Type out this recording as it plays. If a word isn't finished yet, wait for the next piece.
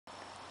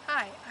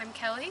I'm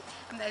Kelly.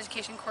 I'm the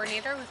Education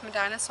Coordinator with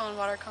Medina Soil and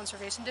Water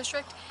Conservation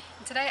District,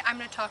 and today I'm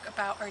going to talk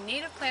about our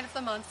native plant of the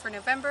month for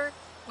November,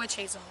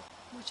 Witch-hazel,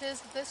 which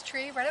is this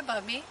tree right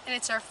above me, and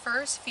it's our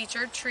first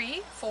featured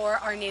tree for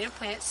our native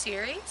plant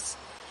series.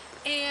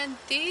 And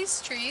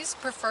these trees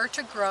prefer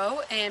to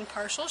grow in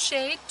partial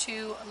shade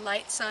to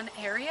light sun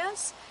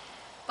areas,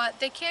 but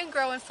they can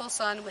grow in full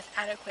sun with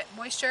adequate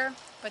moisture,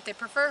 but they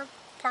prefer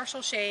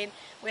partial shade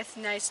with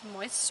nice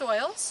moist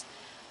soils.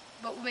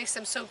 But what makes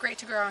them so great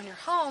to grow in your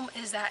home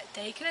is that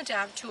they can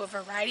adapt to a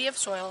variety of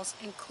soils,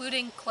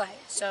 including clay.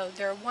 So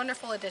they're a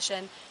wonderful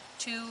addition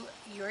to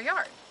your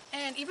yard.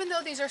 And even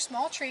though these are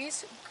small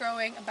trees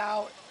growing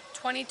about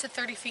 20 to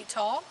 30 feet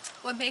tall,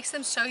 what makes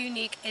them so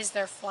unique is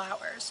their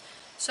flowers.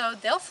 So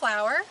they'll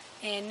flower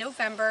in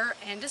November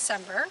and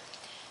December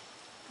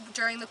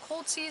during the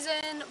cold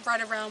season,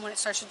 right around when it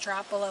starts to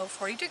drop below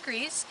 40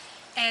 degrees.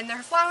 And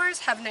their flowers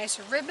have nice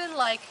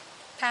ribbon-like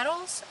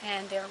petals,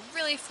 and they're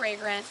really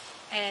fragrant,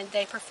 and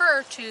they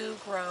prefer to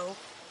grow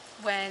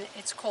when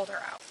it's colder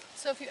out.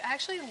 So if you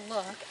actually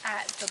look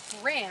at the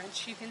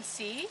branch, you can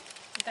see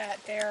that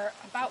they're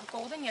about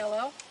golden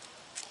yellow,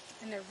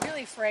 and they're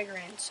really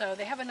fragrant, so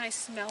they have a nice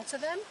smell to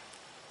them.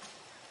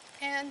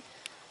 And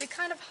they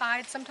kind of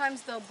hide.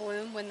 Sometimes they'll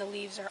bloom when the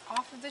leaves are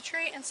off of the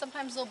tree, and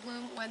sometimes they'll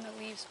bloom when the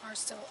leaves are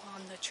still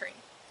on the tree.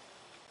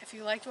 If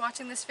you liked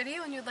watching this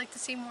video and you'd like to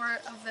see more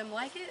of them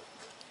like it,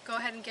 go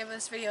ahead and give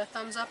this video a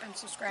thumbs up and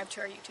subscribe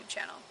to our YouTube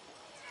channel.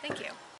 Thank you.